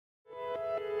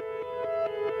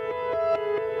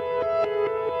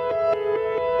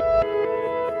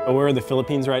We're in the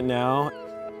Philippines right now.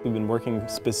 We've been working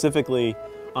specifically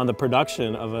on the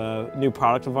production of a new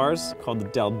product of ours called the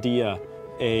Del Dia,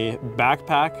 a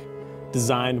backpack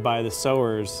designed by the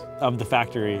sewers of the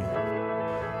factory.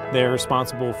 They're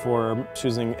responsible for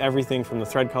choosing everything from the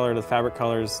thread color to the fabric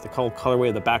colors, the colorway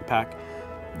of the backpack.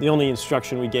 The only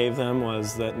instruction we gave them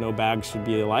was that no bag should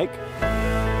be alike.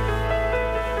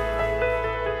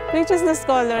 We choose those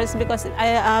colors because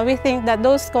we think that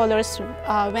those colors,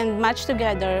 when matched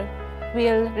together,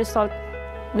 will result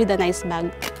with a nice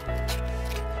bag.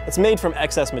 It's made from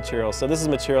excess material, so this is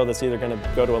material that's either going to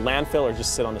go to a landfill or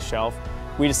just sit on the shelf.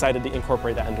 We decided to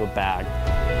incorporate that into a bag.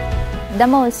 The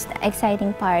most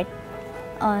exciting part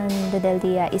on the Del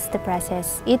Dia is the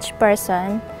process. Each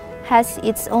person has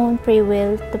its own free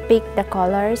will to pick the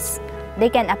colors. They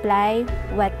can apply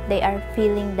what they are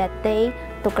feeling that day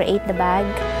to create the bag.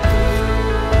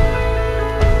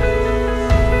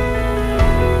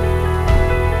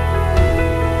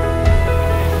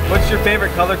 What's your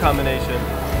favorite color combination?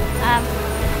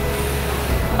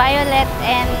 Violet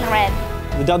and red.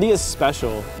 The Del Dia is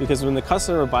special because when the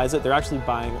customer buys it, they're actually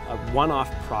buying a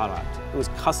one-off product. It was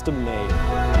custom made.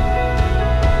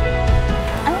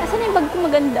 Asan yung bag ko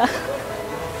maganda?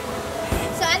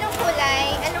 So anong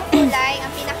kulay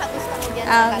ang pinakagusto mo dyan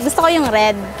sa bag? Gusto ko yung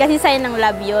red kasi sign ng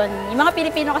love yun. Yung mga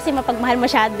Pilipino kasi mapagmahal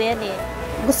masyado yan eh.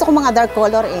 Gusto ko mga dark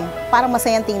color eh. Parang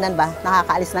masayang tingnan ba?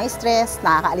 Nakakaalis ng stress,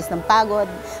 nakakaalis ng pagod.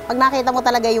 Pag nakita mo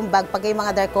talaga yung bag, pag yung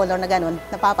mga dark color na ganun,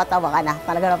 napapatawa ka na.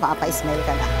 Talaga napapa-smile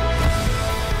ka na.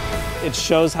 It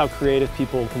shows how creative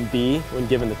people can be when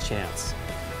given the chance.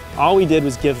 All we did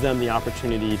was give them the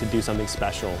opportunity to do something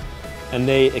special, and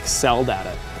they excelled at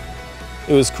it.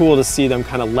 It was cool to see them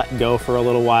kind of let go for a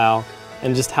little while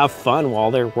and just have fun while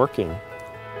they're working.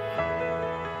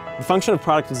 The function of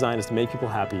product design is to make people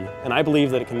happy, and I believe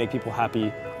that it can make people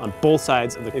happy on both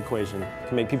sides of the equation. It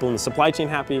can make people in the supply chain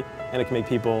happy, and it can make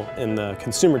people in the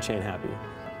consumer chain happy.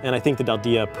 And I think the Del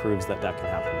Dia proves that that can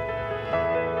happen.